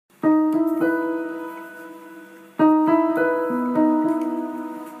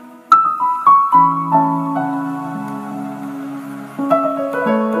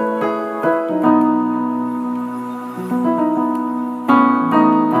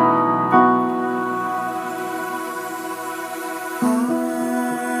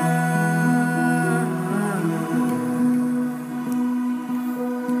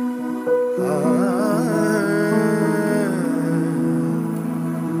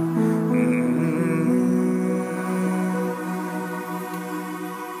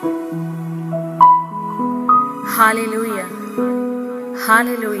Hallelujah,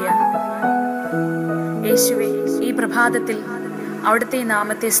 hallelujah. യേശുവേ, ഈ പ്രഭാതത്തിൽ അവിടുത്തെ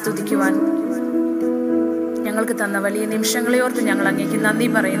നാമത്തെ സ്തുതിക്കുവാൻ ഞങ്ങൾക്ക് തന്ന വലിയ നിമിഷങ്ങളെ ഓർത്ത് ഞങ്ങൾ അങ്ങേക്ക് നന്ദി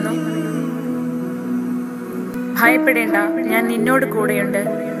പറയുന്നു. ഭയപ്പെടേണ്ട, ഞാൻ നിന്നോട് കൂടെയുണ്ട്.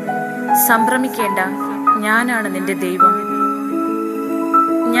 സംഭ്രമിക്കേണ്ട, ഞാനാണ് നിന്റെ ദൈവം.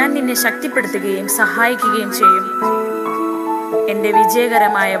 ഞാൻ നിന്നെ ശക്തിപ്പെടുത്തുകയും സഹായിക്കുകയും ചെയ്യും. എൻ്റെ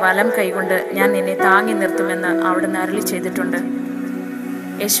വിജയകരമായ വലം കൈകൊണ്ട് ഞാൻ നിന്നെ താങ്ങി നിർത്തുമെന്ന് അവിടുന്ന് അരുളി ചെയ്തിട്ടുണ്ട്.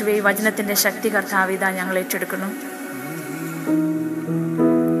 യേശുവേ, വചനത്തിൻ്റെ ശക്തി കർത്താവിത ഞങ്ങൾ ഏറ്റെടുക്കുന്നു.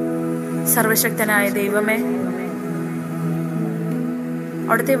 സർവശക്തനായ ദൈവമേ,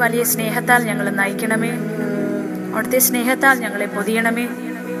 അവിടുത്തെ വലിയ സ്നേഹത്താൽ ഞങ്ങളെ നയിക്കണമേ. അവിടുത്തെ സ്നേഹത്താൽ ഞങ്ങളെ പൊതിയണമേ.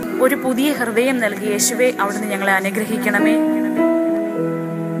 ഒരു പുതിയ ഹൃദയം നൽകി യേശുവേ അവിടുന്ന് ഞങ്ങളെ അനുഗ്രഹിക്കണമേ.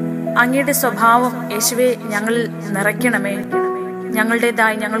 അങ്ങയുടെ സ്വഭാവം യേശുവേ ഞങ്ങളിൽ നിറയ്ക്കണമേ.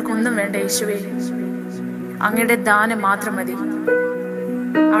 ഞങ്ങളുടേതായി ഞങ്ങൾക്കൊന്നും വേണ്ട യേശുവേ, അങ്ങയുടെ ദാനം മാത്രം മതി.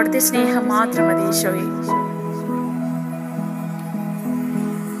 അവിടുത്തെ സ്നേഹം മാത്രം മതി യേശുവേ.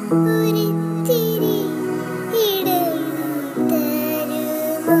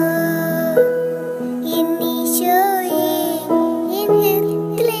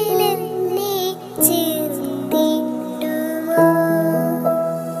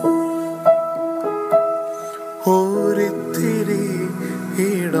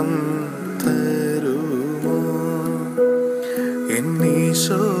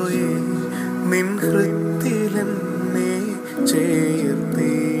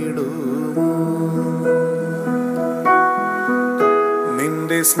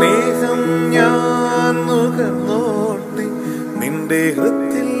 സ്നേഹം ഞാൻ നുകർന്നോട്ടെ, നിന്റെ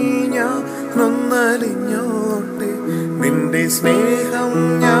ഹൃത്തിൽ ഞാൻ നൊന്നലിഞ്ഞോട്ടെ. നിന്റെ സ്നേഹം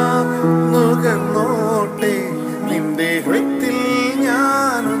ഞാൻ നുകർന്നോട്ടെ, നിന്റെ ഹൃത്തിൽ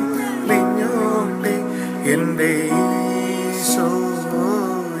ഞാൻ നൊന്നലിഞ്ഞോട്ടെ. എൻ്റെ ഈശോയേ,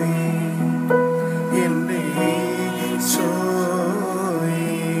 എൻ്റെ ഈശോയേ,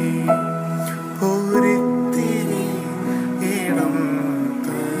 ഒരിത്തിരി ഇടം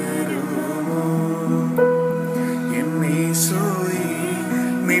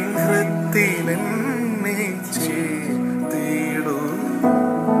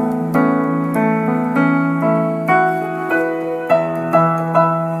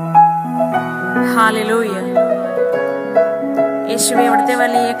ഹല്ലേലൂയ. യേശുവേ, അവിടുത്തെ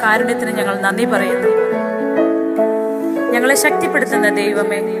വലിയ കാരുണ്യത്തിന് ഞങ്ങൾ നന്ദി പറയുന്നു. ഞങ്ങളെ ശക്തിപ്പെടുത്തുന്ന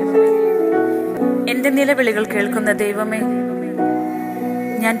ദൈവമേ, എൻ്റെ നിലവിളികൾ കേൾക്കുന്ന ദൈവമേ,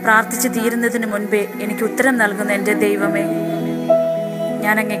 ഞാൻ പ്രാർത്ഥിച്ചു തീരുന്നതിന് മുൻപേ എനിക്ക് ഉത്തരം നൽകുന്ന എൻ്റെ ദൈവമേ,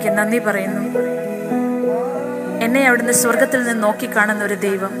 ഞാൻ അങ്ങേക്ക് നന്ദി പറയുന്നു. എന്നെ അവിടുന്ന് സ്വർഗത്തിൽ നിന്ന് നോക്കിക്കാണുന്ന ഒരു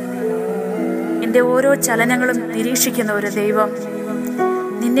ദൈവം, എൻ്റെ ഓരോ ചലനങ്ങളും നിരീക്ഷിക്കുന്ന ഒരു ദൈവം.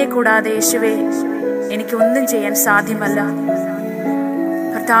 നിന്നെ കൂടാതെ യേശുവേ എനിക്ക് ഒന്നും ചെയ്യാൻ സാധ്യമല്ല.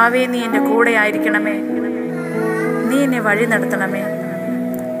 കർത്താവേ, നീ എൻ്റെ കൂടെ ആയിരിക്കണമേ. നീ എന്നെ വഴി നടത്തണമേ.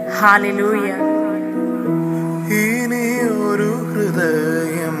 ഹല്ലേലൂയ. ഇനി ഒരു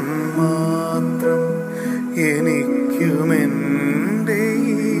ഹൃദയം മാത്രം എനിക്കുമെൻ്റെ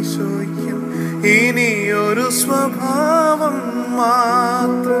ഈശോയ്ക്കും, ഇനിയൊരു സ്വഭാവം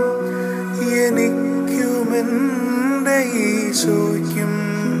മാത്രം എനിക്കുമെൻ്റെ ഈശോയ്ക്കും.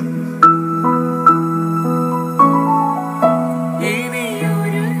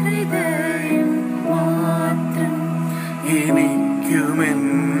 ഇനിയൊരു ഹൃദയം മാത്രം എനിക്കുമെൻ്റെ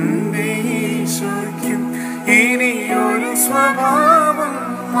ഈശോയ്ക്കും, ഇനിയൊരു സ്വഭാവം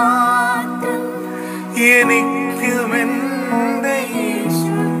മാത്രം എനിക്കുമെൻ്റെ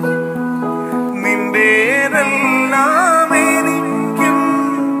ഈശോയ്ക്കും. നിന്റേതെല്ലാം എനിക്കും,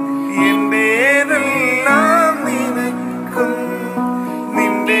 എന്റേതെല്ലാം നിനക്കും.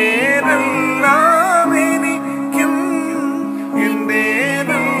 നിന്റേതെല്ലാം എനിക്കും,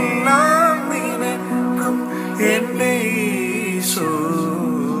 എന്റേതെല്ലാം നിനക്കും. എൻ്റെ ഈശോയേ,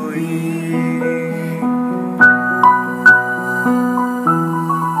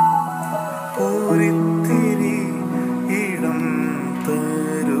 ഒരിത്തിരി ഇടം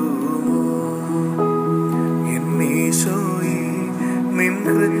തരുമോ എന്നീശോയേ, നിൻ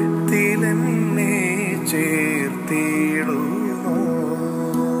ഹൃത്തിലെന്നെ ചേർത്തിടുമോ.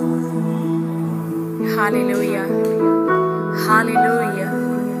 Hallelujah, hallelujah.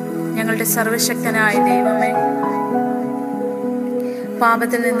 ഞങ്ങളുടെ സർവശക്തനായ ദൈവമേ,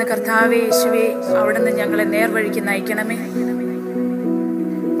 പാപത്തിൽ നിന്ന് കർത്താവേ യേശുവേ അവിടുന്ന് ഞങ്ങളെ നേർവഴിക്ക് നയിക്കണമേ.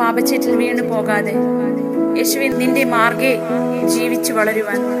 പാപച്ചേറ്റിൽ വീണു പോകാതെ യേശുവേ നിന്റെ മാർഗ്ഗേ ജീവിച്ചു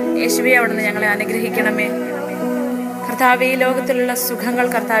വളരുവാൻ യേശുവേ അവിടുന്ന് ഞങ്ങളെ അനുഗ്രഹിക്കണമേ. കർത്താവേ, ഈ ലോകത്തിലുള്ള സുഖങ്ങൾ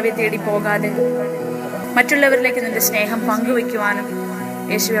കർത്താവെ തേടി പോകാതെ മറ്റുള്ളവരിലേക്ക് നിന്റെ സ്നേഹം പങ്കുവയ്ക്കുവാനും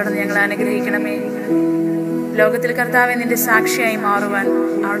യേശുവേ അവിടുന്ന് ഞങ്ങളെ അനുഗ്രഹിക്കണമേ. ലോകത്തിൽ കർത്താവെ നിന്റെ സാക്ഷിയായി മാറുവാൻ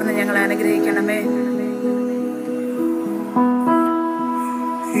അവിടുന്ന് ഞങ്ങളെ അനുഗ്രഹിക്കണമേ.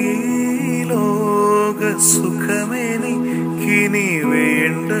 ഈ ലോക സുഖമെനിക്കിനി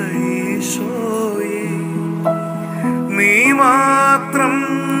വേണ്ട ഈശോയേ, നീ മാത്രം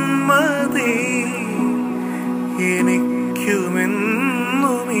മതി എനിക്കുമെന്നും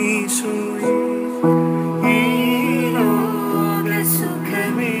ഈശോയേ. ഈ ലോക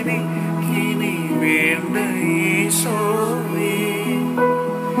സുഖമെനിക്കിനി വേണ്ട ഈശോയേ,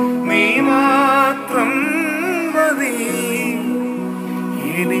 നീ മാത്രം മതി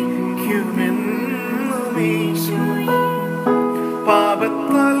എനിക്കുമെന്നും ഈശോയേ.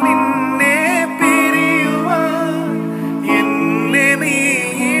 പാപത്താൽ നിന്നെ പിരിയുവാൻ എന്നെ നീ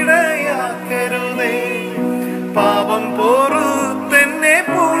ഇടയാക്കരുതേ. പാപം പൊറുത്തെന്നെ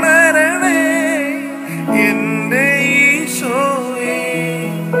പുണരണേ എന്റെ ഈശോയേ,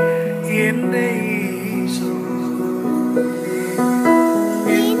 എന്റെ ഈശോ.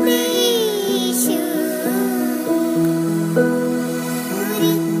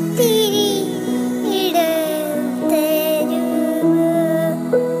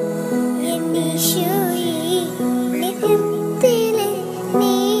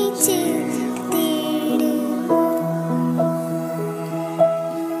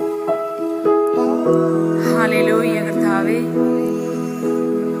 ഹല്ലേലൂയ. കർത്താവേ,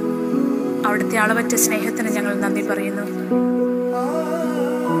 അവിടുത്തെ അളവറ്റ സ്നേഹത്തിന് ഞങ്ങൾ നന്ദി പറയുന്നു.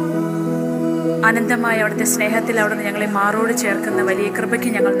 അനന്തമായ അവിടുത്തെ സ്നേഹത്തിൽ അവിടുന്ന് ഞങ്ങളെ മാറോട് ചേർക്കുന്ന വലിയ കൃപയ്ക്ക്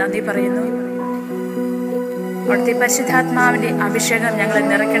ഞങ്ങൾ നന്ദി പറയുന്നു. അവിടുത്തെ പരിശുദ്ധാത്മാവിന്റെ അഭിഷേകം ഞങ്ങളെ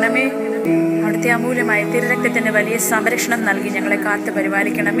നിറയ്ക്കണമേ. അവിടുത്തെ അമൂല്യമായ തിരുരക്തത്തിന് വലിയ സംരക്ഷണം നൽകി ഞങ്ങളെ കാത്തു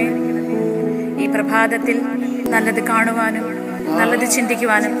പരിപാലിക്കണമേ. ഈ പ്രഭാതത്തിൽ നല്ലത് കാണുവാനും നല്ലത്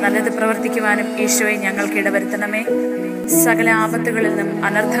ചിന്തിക്കുവാനും നല്ലത് പ്രവർത്തിക്കുവാനും യേശുവെ ഞങ്ങൾക്ക് ഇടവരുത്തണമേ. സകല ആപത്തുകളിൽ നിന്നും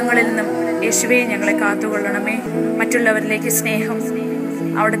അനർത്ഥങ്ങളിൽ നിന്നും യേശുവെ ഞങ്ങളെ കാത്തുകൊള്ളണമേ. മറ്റുള്ളവരിലേക്ക് സ്നേഹം,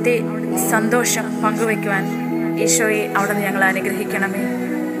 അവിടുത്തെ സന്തോഷം പങ്കുവയ്ക്കുവാൻ യേശുവെ അവിടുന്ന് ഞങ്ങളെ അനുഗ്രഹിക്കണമേ.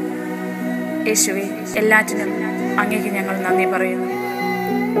 യേശുവെ, എല്ലാറ്റിനും അങ്ങേക്ക് ഞങ്ങൾ നന്ദി പറയുന്നു.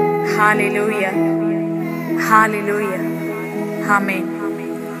 ഹല്ലേലൂയ, ഹല്ലേലൂയ, ആമേൻ.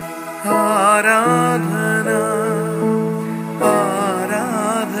 ആരാധന